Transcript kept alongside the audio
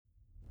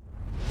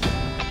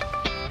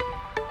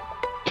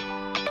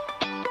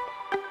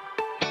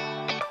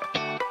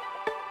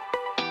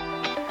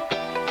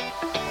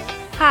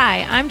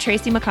Hi, I'm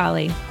Tracy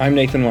McCauley. I'm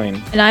Nathan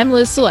Wayne. And I'm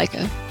Liz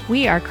Salika.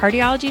 We are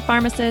cardiology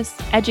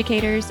pharmacists,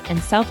 educators,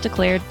 and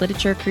self-declared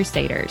literature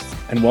crusaders.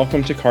 And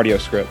welcome to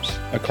CardioScripts,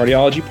 a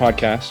cardiology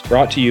podcast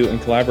brought to you in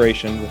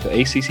collaboration with the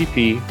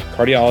ACCP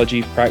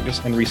Cardiology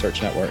Practice and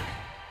Research Network.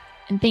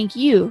 And thank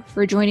you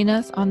for joining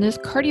us on this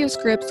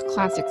CardioScripts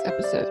Classics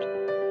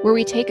episode, where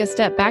we take a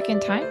step back in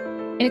time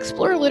and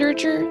explore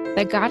literature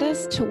that got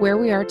us to where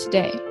we are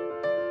today.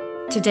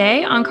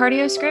 Today on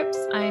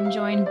CardioScripts, I am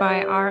joined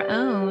by our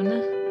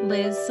own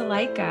Liz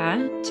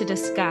Salika to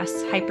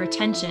discuss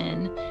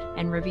hypertension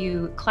and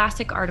review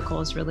classic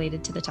articles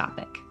related to the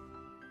topic.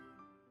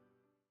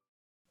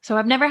 So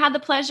I've never had the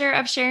pleasure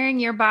of sharing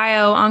your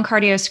bio on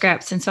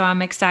CardioScripts, and so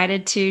I'm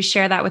excited to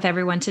share that with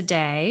everyone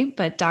today.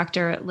 But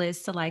Dr.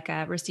 Liz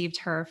Salika received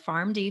her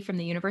PharmD from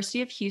the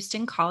University of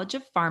Houston College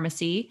of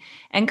Pharmacy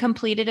and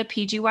completed a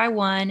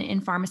PGY1 in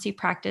pharmacy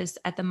practice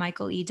at the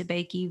Michael E.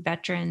 DeBakey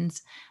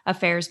Veterans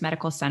Affairs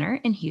Medical Center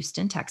in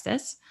Houston,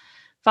 Texas,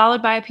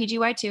 followed by a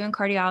PGY2 in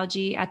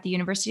cardiology at the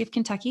University of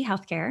Kentucky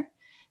Healthcare.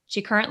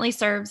 She currently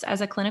serves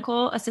as a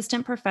clinical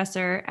assistant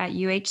professor at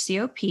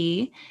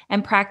UHCOP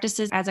and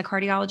practices as a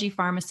cardiology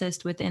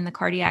pharmacist within the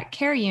cardiac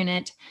care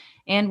unit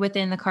and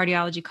within the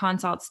cardiology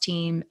consults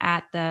team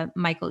at the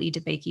Michael E.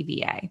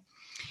 DeBakey VA.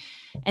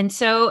 And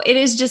so it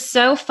is just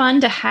so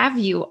fun to have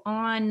you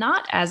on,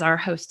 not as our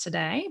host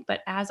today,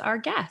 but as our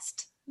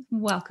guest.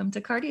 Welcome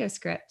to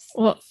CardioScripts.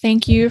 Well,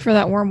 thank you for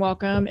that warm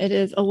welcome. It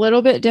is a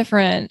little bit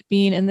different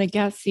being in the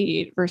guest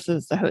seat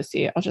versus the host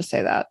seat. I'll just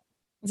say that.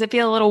 Does it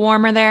feel a little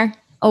warmer there?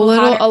 A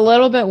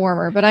little bit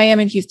warmer, but I am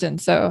in Houston,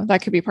 so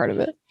that could be part of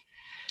it.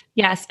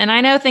 Yes. And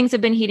I know things have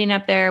been heating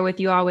up there with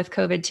you all with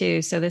COVID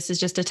too. So this is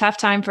just a tough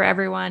time for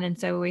everyone. And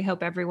so we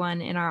hope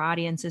everyone in our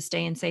audience is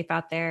staying safe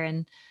out there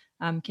and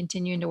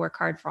continuing to work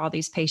hard for all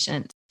these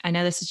patients. I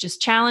know this is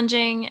just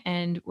challenging,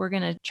 and we're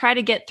going to try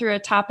to get through a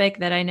topic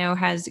that I know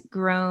has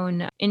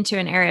grown into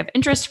an area of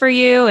interest for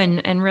you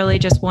and really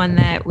just one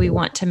that we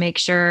want to make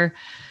sure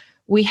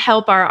we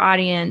help our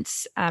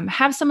audience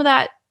have some of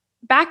that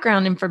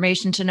background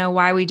information to know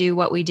why we do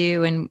what we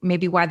do and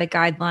maybe why the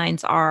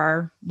guidelines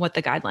are what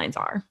the guidelines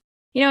are.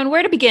 You know, and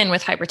where to begin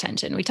with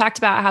hypertension. We talked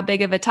about how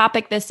big of a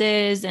topic this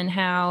is and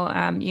how,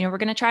 we're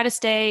going to try to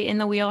stay in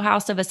the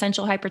wheelhouse of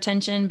essential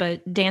hypertension,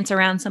 but dance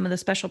around some of the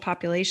special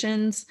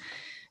populations.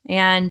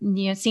 And,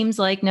 it seems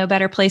like no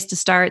better place to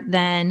start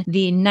than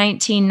the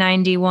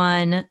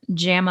 1991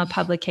 JAMA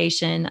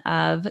publication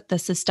of the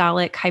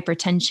Systolic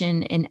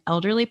Hypertension in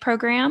Elderly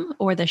Program,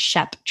 or the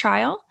SHEP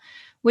trial,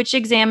 which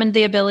examined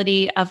the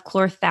ability of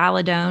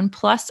chlorthalidone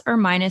plus or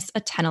minus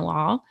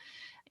atenolol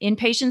in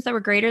patients that were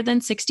greater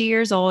than 60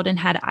 years old and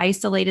had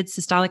isolated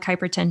systolic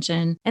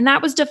hypertension. And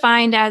that was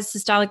defined as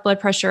systolic blood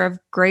pressure of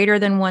greater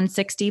than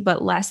 160,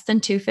 but less than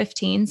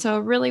 215. So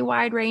a really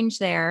wide range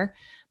there,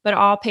 but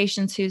all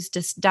patients whose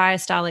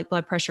diastolic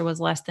blood pressure was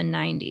less than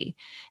 90.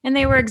 And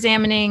they were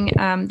examining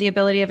the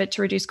ability of it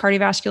to reduce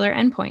cardiovascular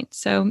endpoints.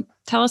 So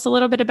tell us a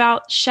little bit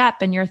about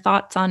SHEP and your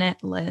thoughts on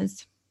it,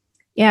 Liz.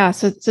 Yeah,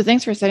 so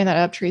thanks for setting that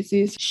up,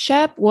 Tracy.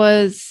 SHEP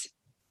was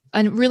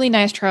a really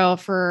nice trial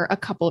for a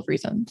couple of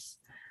reasons.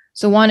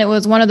 So one, it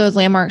was one of those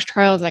landmark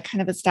trials that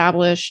kind of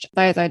established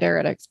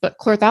thiazide-diuretics, but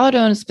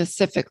chlorthalidone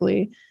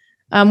specifically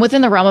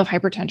within the realm of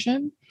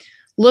hypertension,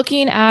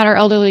 looking at our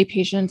elderly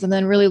patients and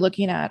then really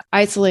looking at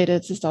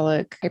isolated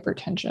systolic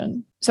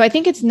hypertension. So I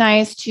think it's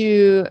nice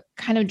to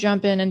kind of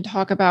jump in and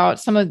talk about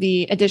some of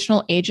the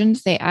additional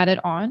agents they added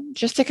on,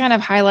 just to kind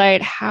of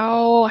highlight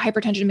how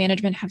hypertension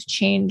management has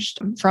changed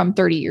from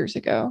 30 years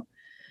ago.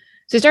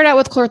 So start out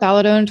with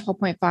chlorthalidone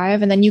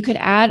 12.5, and then you could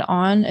add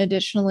on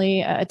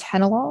additionally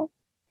atenolol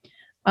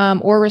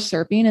or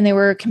reserpine, and they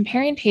were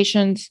comparing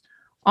patients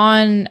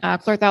on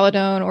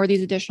chlorthalidone or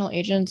these additional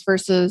agents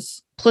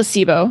versus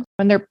placebo.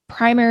 And their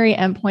primary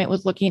endpoint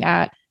was looking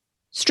at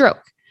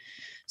stroke.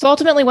 So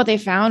ultimately what they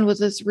found was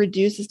this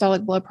reduced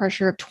systolic blood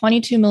pressure of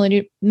 22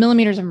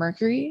 millimeters of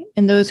mercury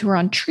in those who were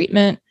on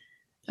treatment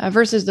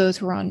versus those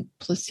who were on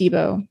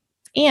placebo.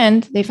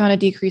 And they found a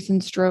decrease in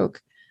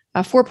stroke,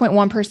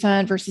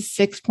 4.1% versus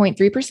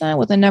 6.3%,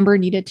 with a number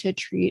needed to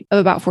treat of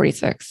about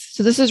 46.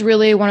 So this is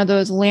really one of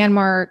those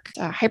landmark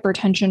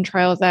hypertension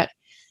trials that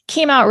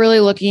came out really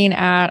looking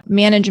at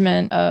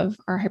management of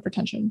our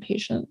hypertension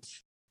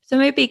patients. So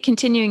maybe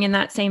continuing in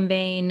that same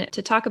vein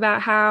to talk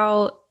about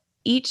how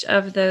each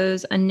of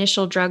those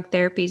initial drug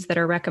therapies that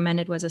are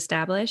recommended was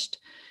established.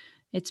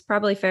 It's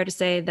probably fair to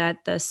say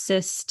that the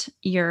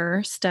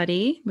CIST-UR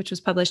study, which was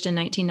published in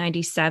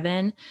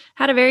 1997,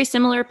 had a very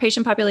similar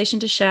patient population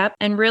to SHEP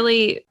and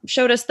really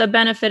showed us the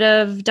benefit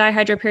of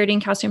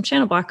dihydropyridine calcium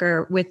channel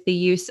blocker with the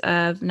use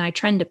of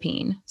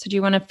nitrendapine. So do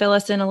you want to fill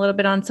us in a little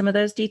bit on some of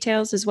those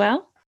details as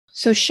well?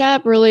 So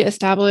SHEP really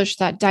established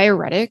that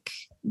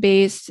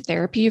diuretic-based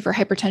therapy for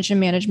hypertension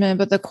management.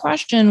 But the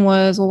question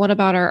was, well, what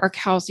about our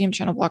calcium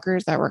channel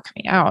blockers that were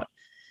coming out?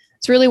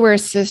 It's really where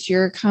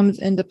CIST-UR comes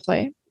into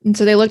play. And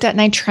so they looked at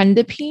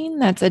nitrendapine.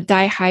 That's a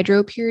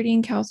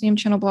dihydropyridine calcium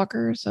channel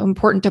blocker. So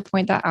important to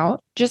point that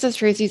out. Just as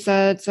Tracy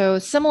said, so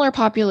similar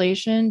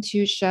population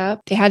to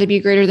SHEP. They had to be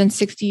greater than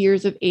 60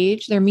 years of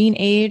age. Their mean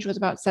age was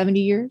about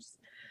 70 years.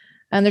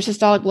 And their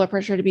systolic blood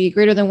pressure to be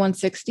greater than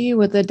 160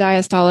 with a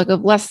diastolic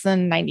of less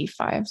than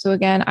 95. So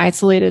again,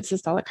 isolated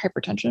systolic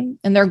hypertension.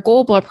 And their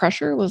goal blood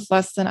pressure was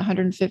less than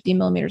 150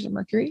 millimeters of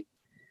mercury.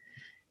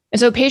 And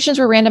so patients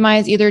were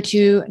randomized either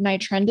to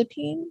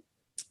nitrendapine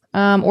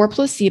or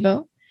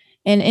placebo.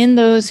 And in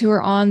those who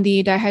are on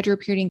the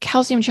dihydropyridine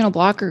calcium channel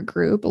blocker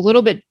group, a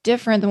little bit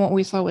different than what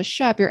we saw with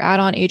SHEP, your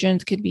add-on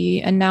agents could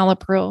be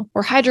enalapril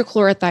or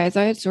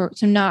hydrochlorothiazide,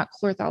 so not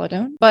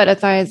chlorthalidone, but a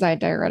thiazide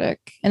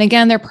diuretic. And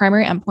again, their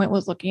primary endpoint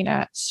was looking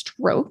at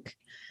stroke.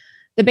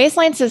 The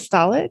baseline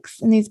systolics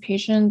in these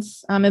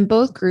patients in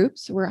both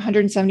groups were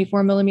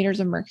 174 millimeters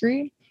of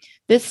mercury.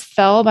 This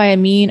fell by a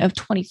mean of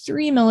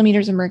 23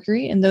 millimeters of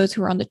mercury in those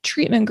who were on the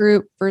treatment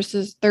group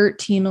versus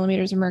 13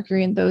 millimeters of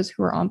mercury in those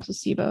who were on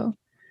placebo.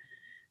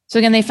 So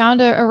again, they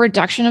found a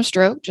reduction of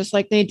stroke, just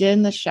like they did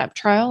in the SHEP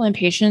trial in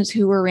patients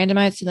who were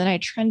randomized to the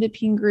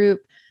nitrendapine group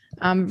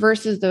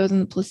versus those in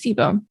the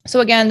placebo.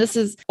 So again, this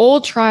is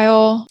old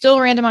trial, still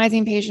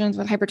randomizing patients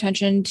with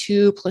hypertension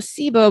to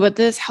placebo, but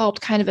this helped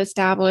kind of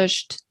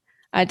establish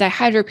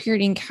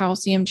dihydropyridine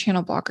calcium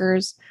channel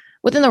blockers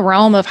within the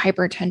realm of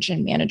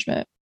hypertension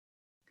management.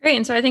 Great.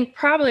 And so I think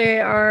probably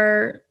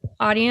our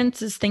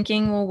audience is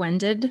thinking, well, when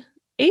did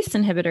ACE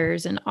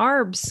inhibitors and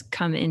ARBs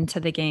come into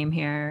the game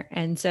here?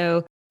 And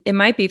so it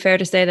might be fair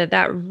to say that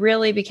that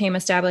really became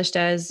established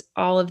as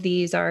all of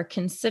these are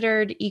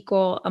considered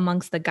equal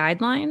amongst the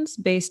guidelines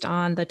based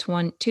on the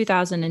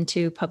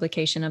 2002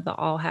 publication of the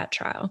ALLHAT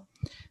trial.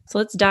 So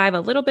let's dive a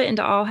little bit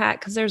into ALLHAT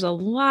because there's a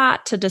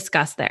lot to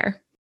discuss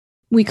there.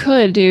 We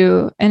could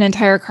do an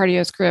entire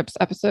CardioScripts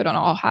episode on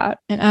ALLHAT.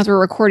 And as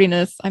we're recording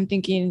this, I'm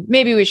thinking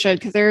maybe we should,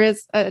 because there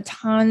is a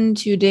ton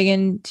to dig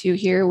into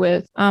here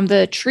with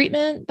the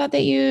treatment that they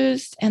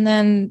used and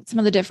then some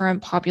of the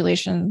different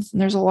populations.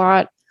 And there's a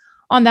lot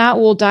on that.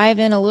 We'll dive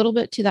in a little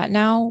bit to that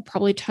now. We'll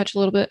probably touch a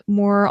little bit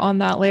more on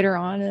that later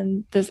on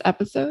in this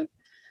episode.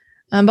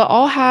 But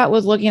ALLHAT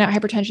was looking at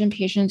hypertension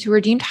patients who were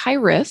deemed high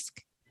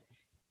risk.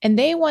 And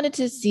they wanted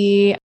to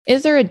see,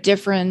 is there a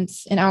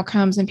difference in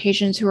outcomes in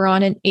patients who are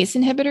on an ACE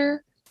inhibitor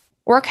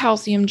or a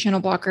calcium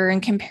channel blocker,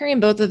 and comparing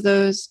both of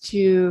those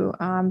to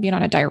being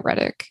on a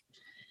diuretic.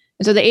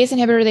 And so the ACE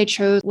inhibitor they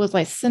chose was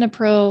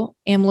lisinopril,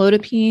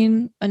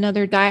 amlodipine,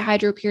 another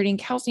dihydropyridine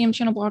calcium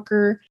channel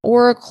blocker,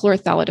 or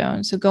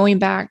chlorthalidone. So going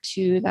back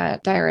to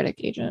that diuretic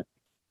agent.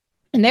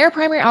 And their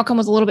primary outcome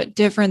was a little bit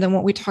different than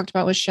what we talked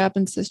about with SHEP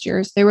and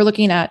SysGERS. They were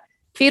looking at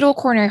fatal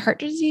coronary heart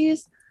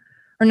disease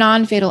or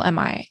non-fatal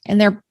MI. And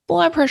their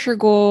blood pressure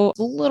goal was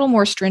a little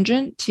more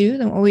stringent too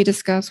than what we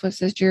discussed with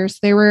SysGERS.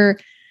 They were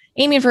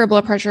aiming for a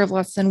blood pressure of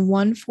less than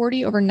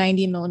 140 over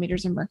 90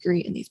 millimeters of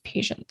mercury in these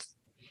patients.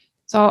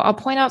 So I'll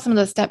point out some of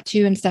the step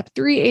 2 and step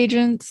 3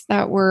 agents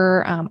that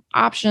were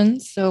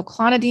options. So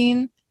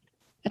clonidine,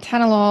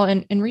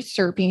 atenolol, and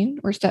reserpine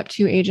were step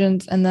 2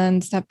 agents. And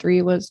then step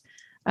 3 was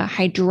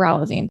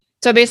hydralazine.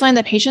 So baseline,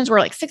 the patients were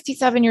like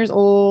 67 years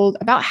old.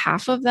 About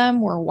half of them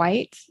were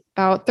white.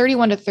 About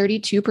 31 to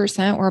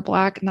 32% were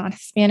Black,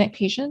 non-Hispanic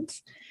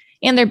patients.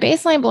 And their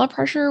baseline blood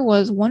pressure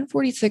was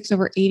 146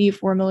 over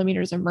 84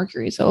 millimeters of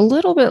mercury. So a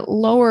little bit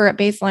lower at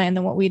baseline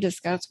than what we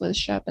discussed with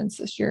SHEP and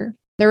SysGERS.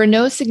 There were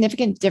no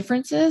significant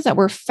differences that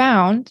were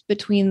found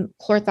between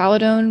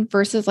chlorthalidone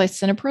versus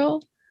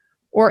lisinopril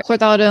or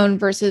chlorthalidone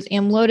versus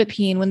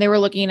amlodipine when they were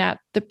looking at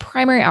the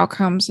primary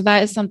outcomes. So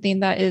that is something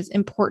that is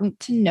important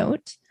to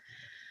note.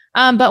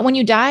 But when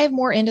you dive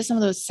more into some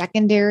of those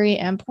secondary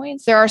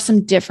endpoints, there are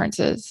some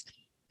differences.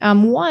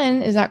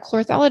 One is that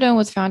chlorthalidone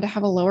was found to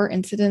have a lower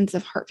incidence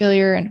of heart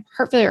failure and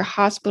heart failure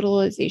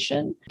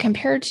hospitalization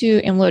compared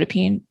to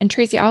amlodipine. And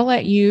Tracy, I'll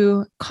let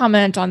you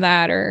comment on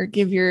that or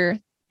give your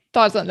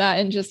thoughts on that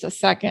in just a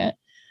second.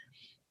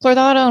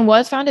 Chlorthalidone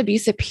was found to be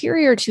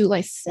superior to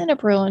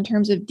lisinopril in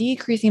terms of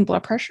decreasing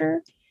blood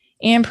pressure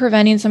and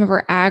preventing some of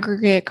our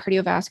aggregate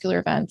cardiovascular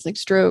events like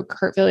stroke,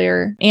 heart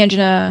failure,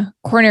 angina,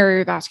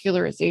 coronary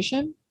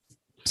revascularization.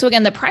 So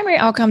again, the primary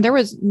outcome, there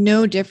was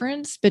no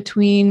difference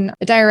between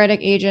a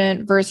diuretic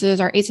agent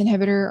versus our ACE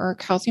inhibitor or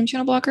calcium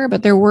channel blocker,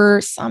 but there were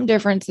some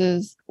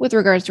differences with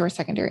regards to our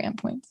secondary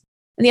endpoints.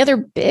 And the other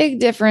big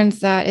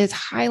difference that is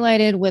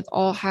highlighted with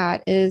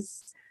ALLHAT is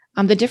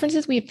the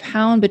differences we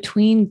found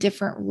between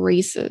different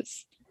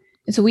races.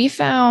 And so we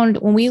found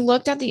when we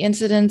looked at the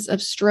incidence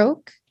of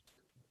stroke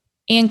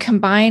and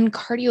combined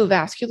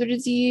cardiovascular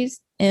disease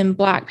in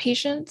Black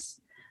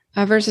patients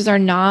versus our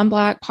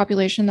non-Black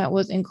population that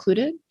was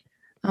included,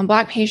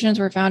 Black patients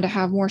were found to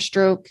have more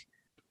stroke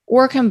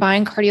or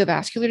combined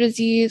cardiovascular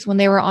disease when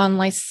they were on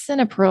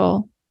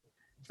lisinopril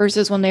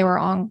versus when they were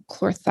on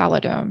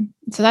chlorthalidone.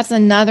 So that's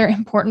another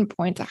important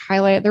point to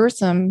highlight. There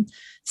was a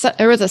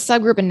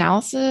subgroup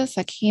analysis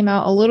that came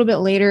out a little bit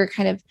later,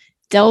 kind of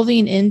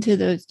delving into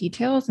those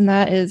details. And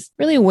that is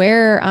really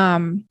where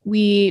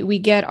we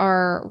get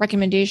our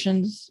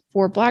recommendations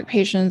for Black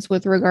patients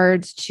with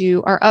regards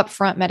to our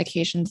upfront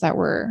medications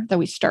that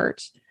we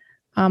start,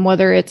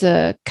 whether it's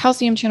a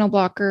calcium channel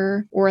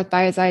blocker or a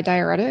thiazide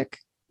diuretic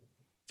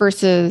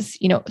versus,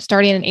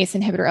 starting an ACE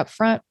inhibitor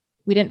upfront.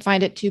 We didn't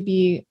find it to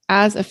be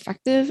as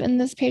effective in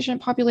this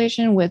patient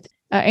population with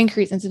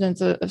increased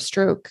incidence of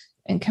stroke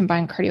and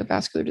combined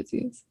cardiovascular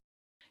disease.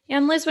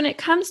 And Liz, when it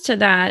comes to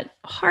that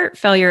heart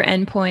failure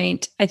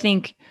endpoint,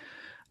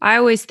 I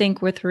always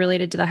think with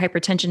related to the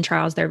hypertension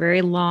trials, they're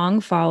very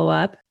long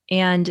follow-up.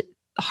 And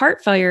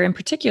heart failure in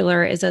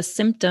particular is a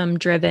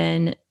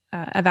symptom-driven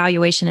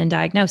evaluation and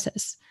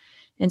diagnosis.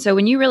 And so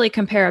when you really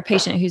compare a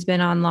patient who's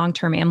been on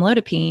long-term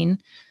amlodipine,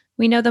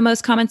 we know the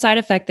most common side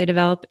effect they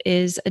develop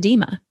is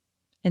edema.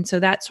 And so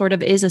that sort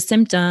of is a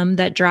symptom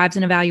that drives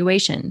an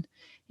evaluation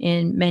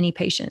in many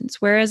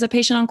patients, whereas a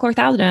patient on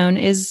chlorthalidone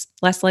is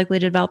less likely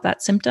to develop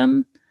that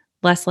symptom,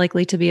 less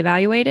likely to be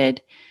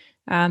evaluated.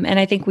 And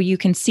I think you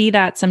can see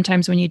that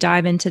sometimes when you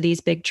dive into these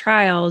big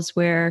trials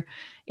where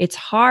it's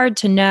hard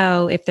to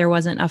know if there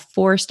wasn't a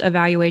forced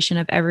evaluation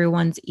of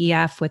everyone's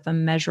EF with a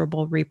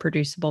measurable,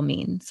 reproducible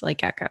means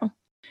like echo.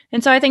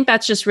 And so I think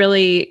that's just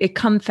really, it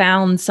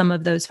confounds some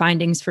of those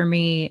findings for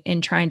me in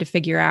trying to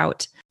figure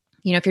out,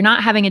 if you're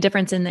not having a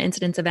difference in the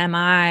incidence of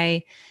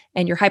MI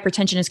and your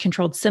hypertension is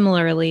controlled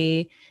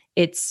similarly,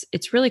 it's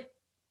really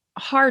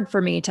hard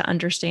for me to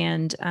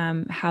understand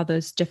how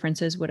those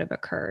differences would have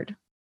occurred.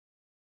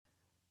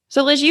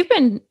 So Liz, you've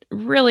been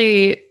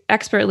really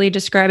expertly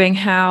describing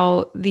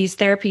how these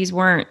therapies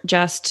weren't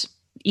just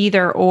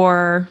either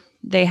or,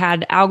 they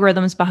had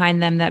algorithms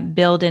behind them that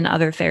build in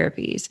other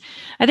therapies.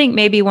 I think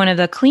maybe one of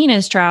the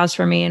cleanest trials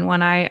for me, and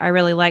one I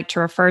really like to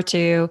refer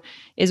to,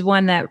 is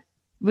one that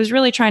was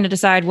really trying to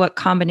decide what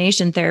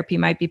combination therapy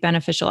might be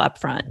beneficial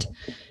upfront.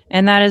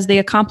 And that is the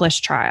ACCOMPLISH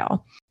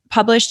trial.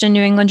 Published in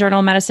New England Journal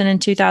of Medicine in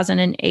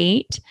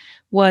 2008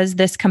 was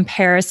this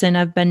comparison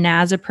of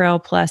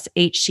benazepril plus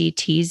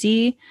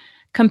HCTZ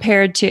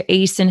compared to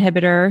ACE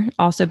inhibitor,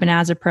 also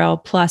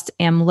benazepril, plus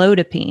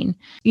amlodipine.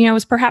 It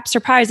was perhaps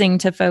surprising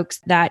to folks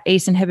that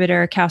ACE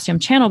inhibitor calcium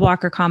channel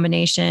blocker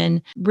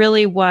combination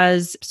really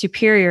was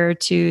superior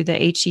to the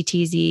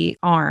HCTZ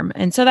arm.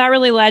 And so that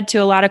really led to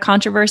a lot of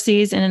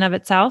controversies in and of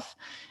itself.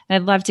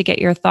 And I'd love to get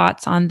your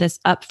thoughts on this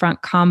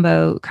upfront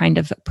combo kind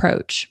of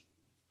approach.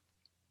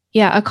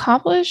 Yeah,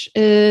 ACCOMPLISH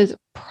is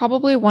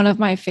probably one of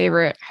my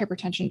favorite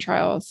hypertension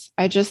trials.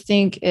 I just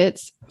think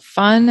it's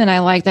fun, and I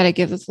like that it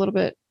gives us a little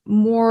bit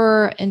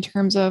more in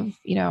terms of,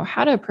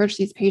 how to approach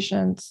these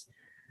patients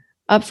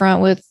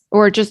upfront with,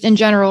 or just in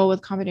general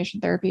with combination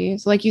therapy.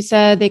 So like you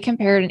said, they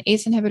compared an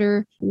ACE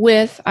inhibitor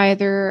with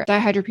either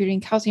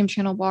dihydropyridine calcium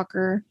channel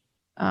blocker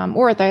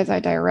or a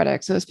thiazide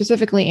diuretic. So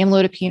specifically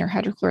amlodipine or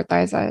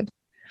hydrochlorothiazide.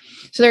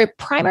 So their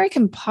primary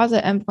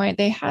composite endpoint,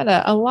 they had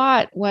a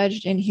lot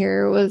wedged in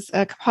here. It was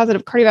a composite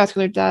of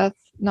cardiovascular death,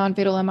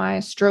 non-fatal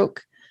MI,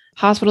 stroke,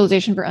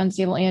 hospitalization for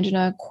unstable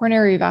angina,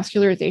 coronary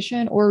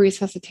revascularization, or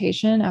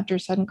resuscitation after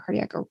sudden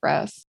cardiac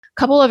arrest. A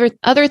couple of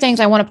other things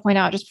I want to point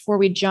out just before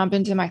we jump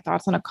into my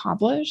thoughts on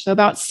ACCOMPLISH. So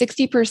about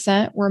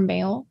 60% were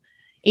male,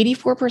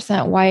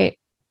 84% white,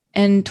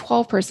 and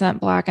 12%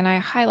 Black. And I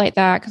highlight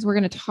that because we're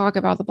going to talk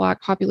about the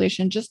Black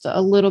population just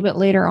a little bit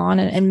later on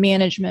and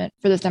management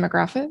for this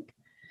demographic.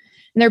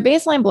 And their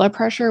baseline blood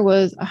pressure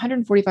was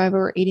 145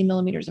 over 80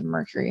 millimeters of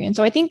mercury. And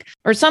so I think,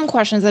 or some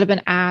questions that have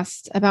been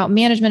asked about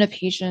management of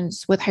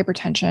patients with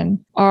hypertension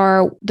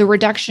are the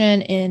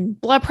reduction in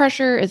blood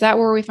pressure. Is that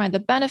where we find the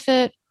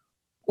benefit?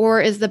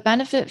 Or is the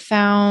benefit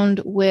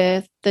found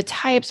with the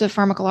types of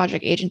pharmacologic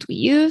agents we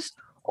use?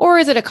 Or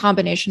is it a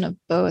combination of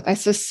both? I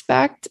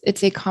suspect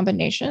it's a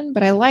combination,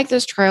 but I like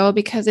this trial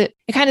because it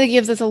kind of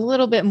gives us a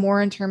little bit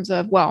more in terms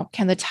of,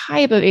 can the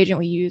type of agent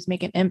we use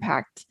make an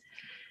impact?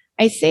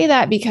 I say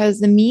that because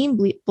the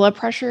mean blood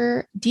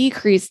pressure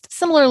decreased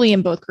similarly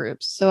in both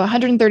groups. So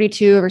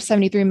 132 over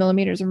 73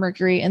 millimeters of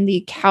mercury in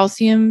the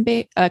calcium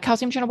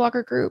channel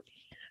blocker group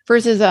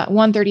versus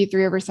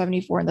 133 over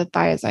 74 in the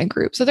thiazide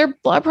group. So their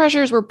blood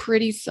pressures were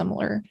pretty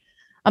similar,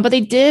 but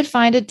they did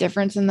find a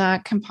difference in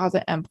that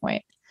composite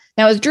endpoint.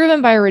 Now, it was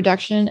driven by a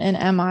reduction in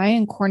MI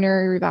and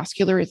coronary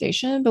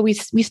revascularization, but we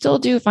still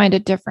do find a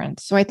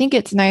difference. So I think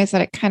it's nice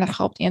that it kind of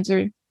helped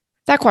answer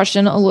that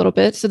question a little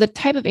bit. So the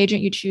type of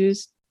agent you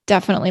choose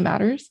definitely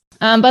matters.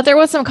 But there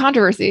was some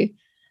controversy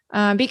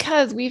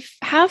because we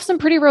have some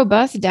pretty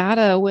robust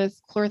data with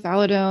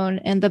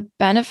chlorthalidone and the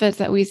benefits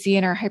that we see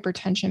in our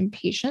hypertension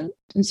patients.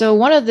 And so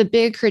one of the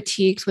big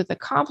critiques with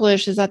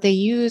ACCOMPLISH is that they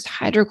used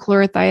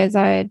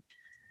hydrochlorothiazide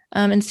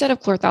instead of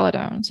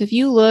chlorthalidone. So if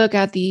you look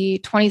at the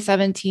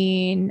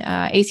 2017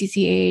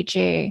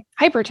 ACC/AHA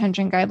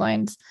hypertension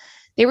guidelines,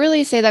 they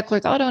really say that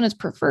chlorthalidone is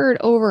preferred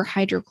over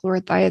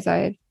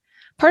hydrochlorothiazide.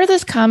 Part of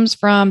this comes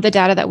from the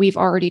data that we've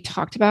already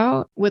talked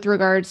about with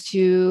regards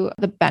to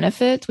the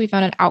benefits we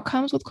found in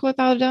outcomes with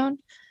chlorthalidone.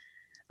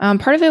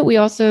 Part of it we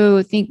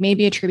also think may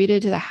be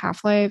attributed to the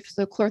half-life.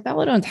 So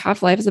chlorthalidone's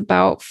half-life is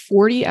about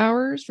 40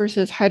 hours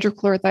versus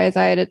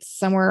hydrochlorothiazide, it's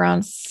somewhere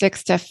around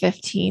 6 to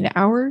 15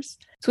 hours.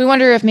 So we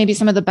wonder if maybe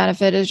some of the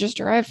benefit is just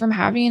derived from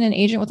having an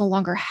agent with a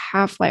longer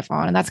half-life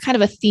on. And that's kind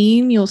of a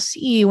theme you'll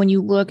see when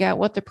you look at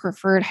what the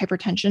preferred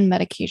hypertension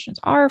medications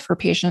are for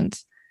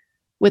patients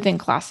within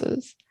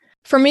classes.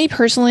 For me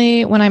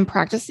personally, when I'm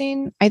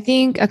practicing, I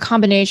think a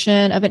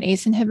combination of an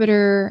ACE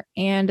inhibitor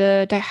and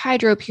a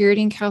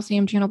dihydropyridine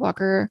calcium channel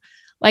blocker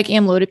like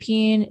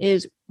amlodipine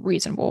is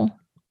reasonable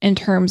in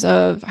terms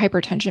of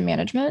hypertension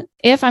management.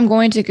 If I'm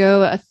going to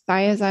go a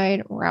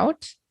thiazide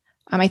route,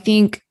 I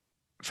think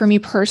for me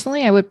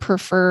personally, I would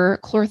prefer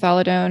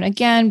chlorthalidone,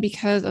 again,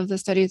 because of the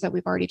studies that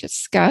we've already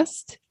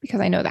discussed, because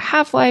I know the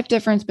half-life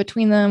difference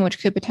between them, which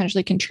could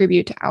potentially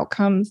contribute to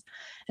outcomes.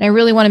 And I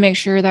really want to make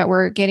sure that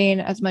we're getting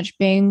as much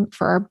bang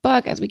for our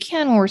buck as we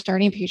can when we're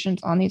starting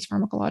patients on these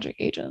pharmacologic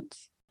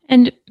agents.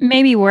 And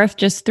maybe worth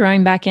just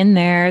throwing back in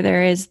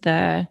there is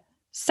the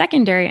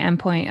secondary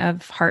endpoint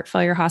of heart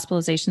failure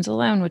hospitalizations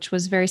alone, which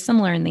was very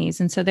similar in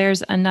these. And so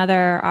there's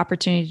another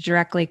opportunity to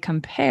directly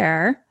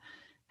compare.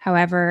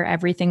 However,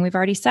 everything we've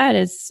already said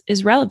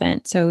is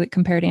relevant. So it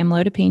compared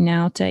amlodipine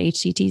now to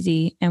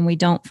HCTZ, and we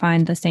don't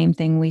find the same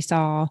thing we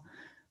saw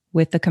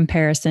with the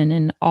comparison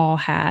in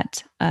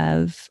ALL-HAT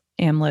of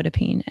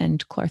amlodipine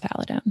and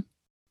chlorthalidone.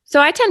 So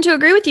I tend to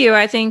agree with you.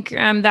 I think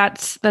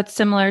that's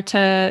similar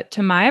to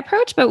my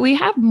approach, but we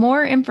have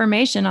more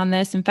information on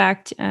this. In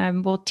fact,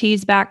 we'll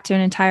tease back to an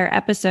entire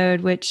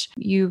episode, which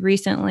you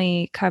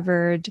recently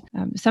covered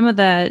some of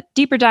the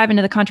deeper dive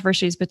into the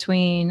controversies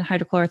between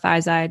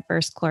hydrochlorothiazide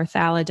versus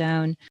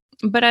chlorthalidone.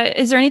 But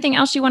is there anything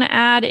else you want to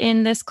add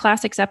in this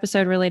classics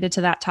episode related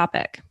to that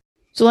topic?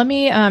 So let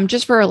me,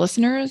 just for our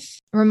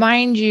listeners,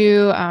 remind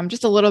you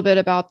just a little bit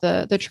about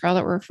the trial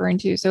that we're referring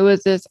to. So it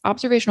was this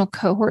observational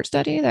cohort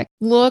study that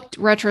looked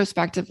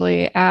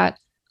retrospectively at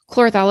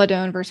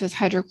chlorthalidone versus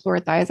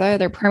hydrochlorothiazide.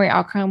 Their primary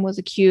outcome was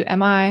acute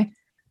MI,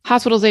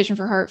 hospitalization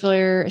for heart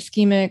failure,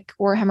 ischemic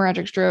or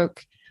hemorrhagic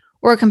stroke,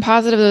 or a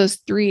composite of those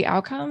three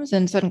outcomes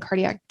and sudden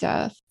cardiac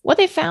death. What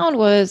they found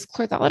was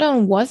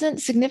chlorthalidone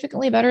wasn't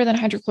significantly better than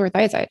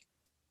hydrochlorothiazide.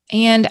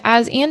 And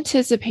as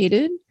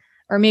anticipated,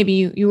 or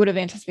maybe you would have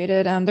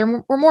anticipated,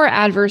 there were more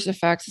adverse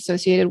effects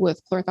associated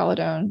with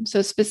chlorthalidone.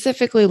 So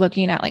specifically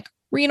looking at like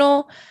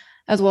renal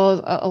as well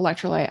as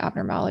electrolyte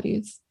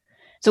abnormalities.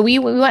 So we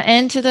went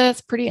into this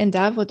pretty in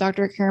depth with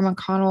Dr. Karen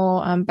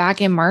McConnell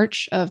back in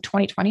March of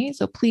 2020.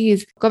 So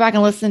please go back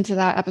and listen to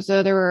that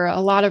episode. There were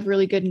a lot of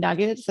really good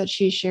nuggets that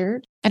she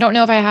shared. I don't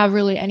know if I have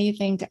really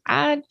anything to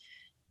add,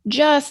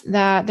 just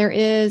that there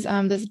is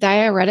this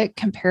diuretic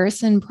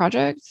comparison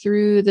project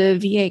through the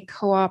VA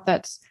co-op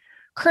that's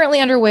currently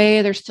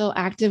underway. They're still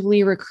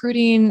actively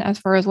recruiting as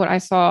far as what I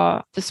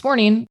saw this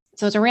morning.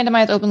 So it's a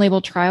randomized open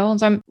label trial. And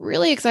so I'm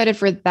really excited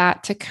for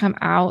that to come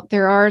out.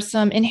 There are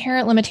some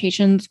inherent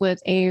limitations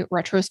with a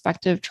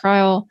retrospective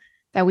trial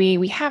that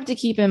we have to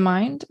keep in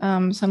mind. So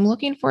I'm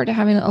looking forward to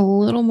having a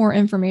little more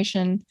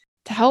information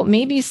to help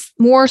maybe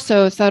more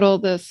so settle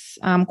this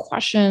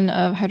question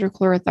of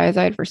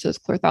hydrochlorothiazide versus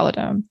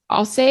chlorthalidone.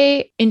 I'll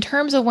say in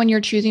terms of when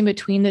you're choosing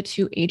between the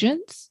two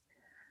agents,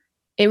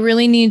 it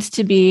really needs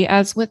to be,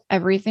 as with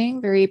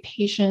everything, very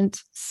patient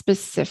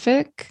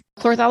specific.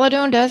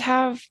 Chlorthalidone does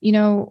have,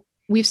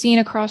 we've seen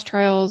across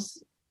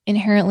trials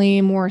inherently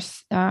more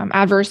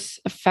adverse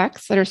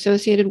effects that are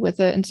associated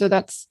with it. And so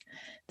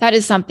that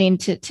is something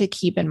to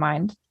keep in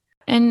mind.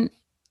 And,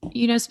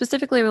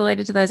 specifically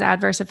related to those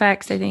adverse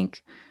effects, I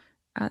think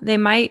they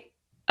might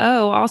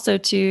owe also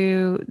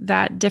to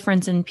that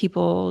difference in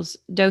people's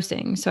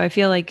dosing. So I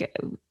feel like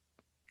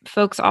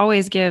folks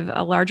always give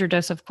a larger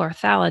dose of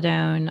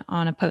chlorthalidone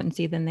on a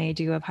potency than they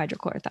do of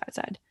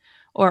hydrochlorothiazide,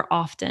 or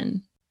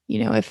often.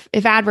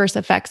 If adverse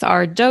effects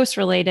are dose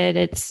related,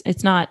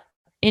 it's not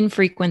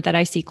infrequent that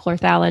I see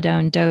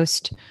chlorthalidone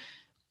dosed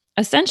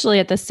essentially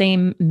at the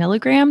same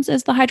milligrams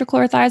as the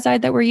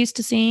hydrochlorothiazide that we're used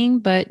to seeing,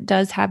 but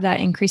does have that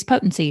increased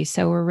potency.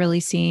 So we're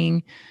really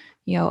seeing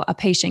a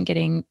patient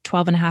getting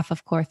 12.5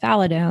 of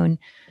chlorthalidone,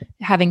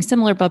 having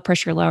similar blood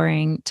pressure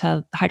lowering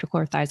to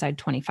hydrochlorothiazide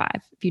 25.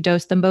 If you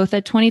dose them both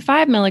at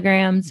 25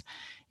 milligrams,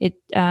 it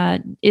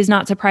is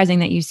not surprising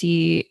that you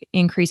see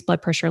increased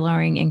blood pressure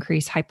lowering,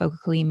 increased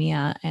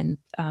hypokalemia, and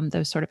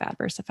those sort of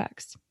adverse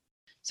effects.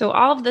 So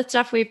all of the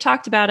stuff we've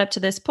talked about up to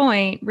this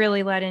point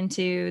really led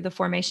into the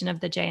formation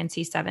of the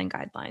JNC7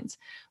 guidelines,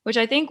 which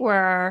I think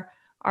were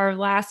our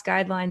last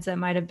guidelines that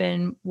might have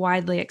been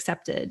widely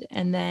accepted.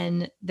 And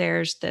then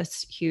there's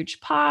this huge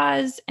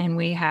pause and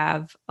we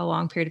have a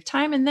long period of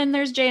time. And then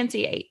there's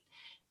JNC8.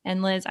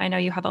 And Liz, I know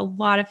you have a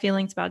lot of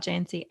feelings about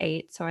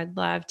JNC8, so I'd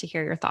love to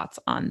hear your thoughts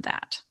on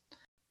that.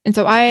 And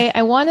so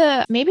I want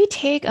to maybe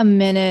take a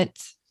minute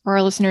for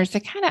our listeners to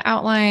kind of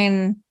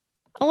outline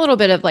a little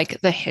bit of like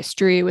the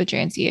history with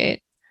JNC8.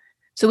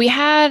 So we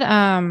had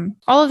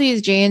all of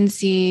these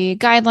JNC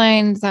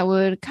guidelines that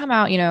would come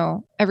out,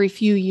 every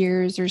few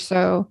years or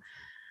so.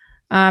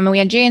 And we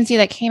had JNC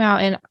that came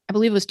out in, I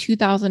believe it was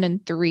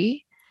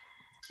 2003.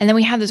 And then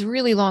we had this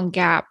really long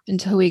gap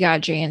until we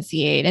got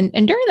JNC8.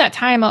 And during that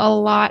time, a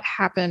lot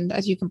happened,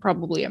 as you can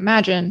probably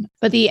imagine.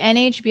 But the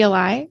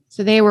NHBLI,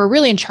 so they were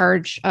really in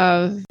charge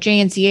of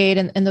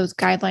JNC8 and those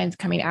guidelines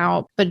coming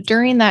out. But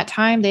during that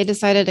time, they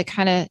decided to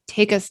kind of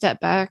take a step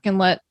back and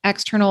let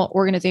external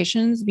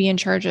organizations be in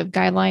charge of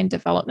guideline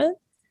development.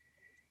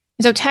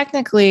 And so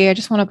technically, I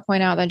just want to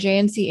point out that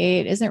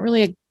JNC8 isn't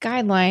really a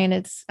guideline.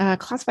 It's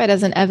classified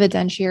as an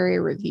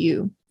evidentiary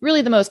review.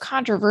 Really, the most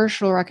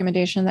controversial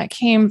recommendation that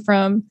came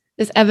from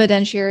this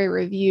evidentiary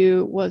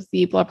review was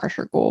the blood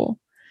pressure goal.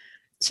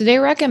 So they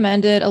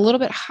recommended a little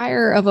bit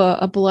higher of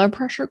a blood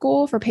pressure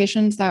goal for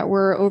patients that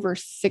were over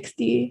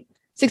 60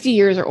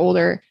 years or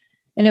older.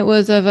 And it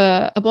was of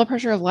a blood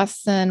pressure of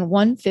less than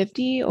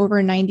 150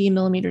 over 90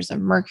 millimeters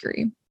of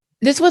mercury.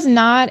 This was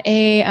not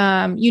a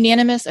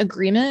unanimous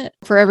agreement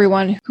for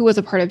everyone who was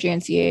a part of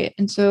JNC8.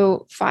 And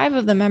so 5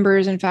 of the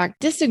members, in fact,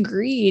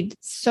 disagreed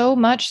so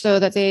much so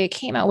that they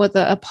came out with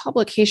a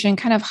publication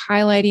kind of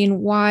highlighting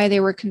why they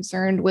were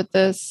concerned with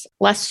this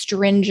less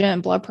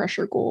stringent blood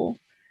pressure goal.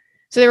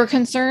 So they were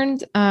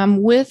concerned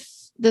with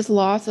this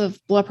loss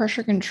of blood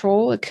pressure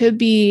control. It could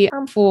be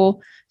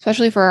harmful,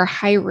 especially for our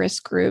high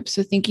risk groups.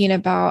 So thinking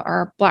about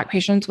our Black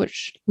patients,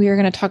 which we are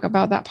going to talk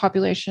about that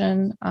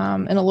population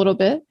in a little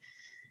bit.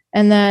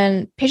 And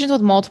then patients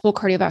with multiple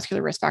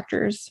cardiovascular risk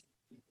factors.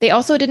 They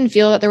also didn't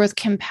feel that there was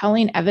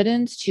compelling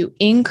evidence to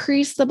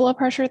increase the blood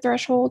pressure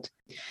threshold.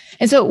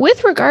 And so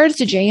with regards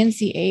to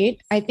JNC8,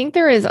 I think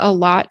there is a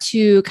lot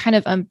to kind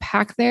of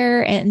unpack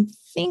there and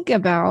think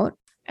about.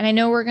 And I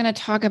know we're going to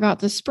talk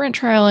about the SPRINT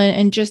trial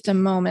in just a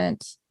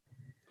moment.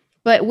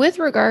 But with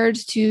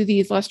regards to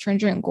these less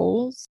stringent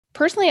goals,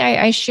 personally,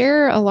 I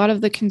share a lot of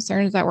the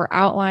concerns that were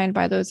outlined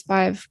by those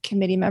 5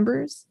 committee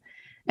members.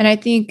 And I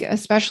think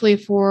especially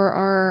for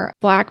our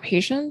Black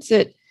patients,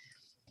 it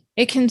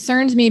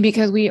concerns me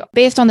because we,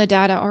 based on the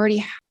data,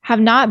 already have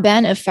not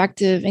been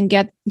effective in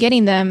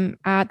getting them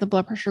at the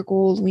blood pressure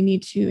goals we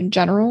need to in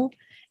general.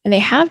 And they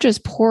have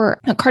just poor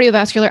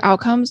cardiovascular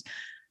outcomes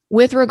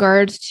with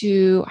regards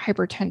to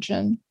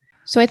hypertension.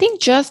 So I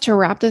think just to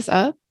wrap this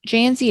up,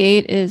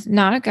 JNC8 is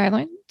not a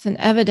guideline. It's an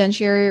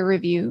evidentiary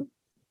review.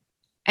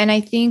 And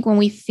I think when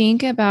we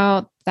think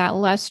about that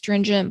less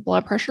stringent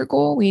blood pressure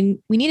goal, we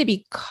need to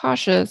be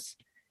cautious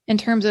in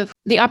terms of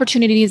the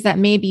opportunities that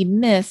may be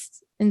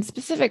missed in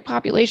specific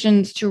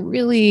populations to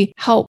really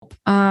help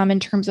in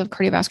terms of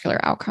cardiovascular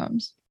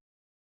outcomes.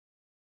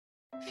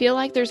 Feel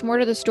like there's more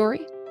to the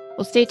story?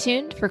 Well, stay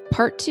tuned for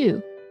part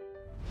 2.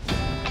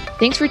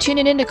 Thanks for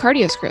tuning in to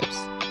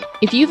CardioScripts.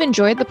 If you've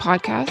enjoyed the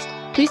podcast,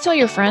 please tell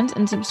your friends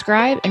and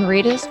subscribe and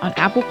rate us on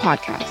Apple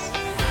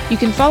Podcasts. You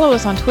can follow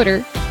us on Twitter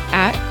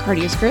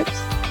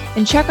 @CardioScripts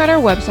and check out our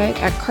website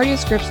at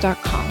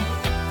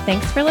cardioscripts.com.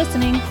 Thanks for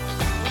listening.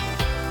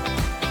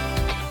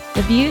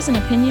 The views and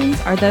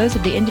opinions are those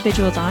of the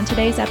individuals on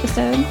today's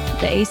episode.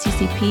 The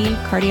ACCP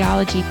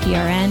Cardiology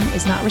PRN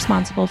is not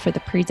responsible for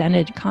the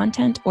presented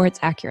content or its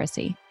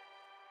accuracy.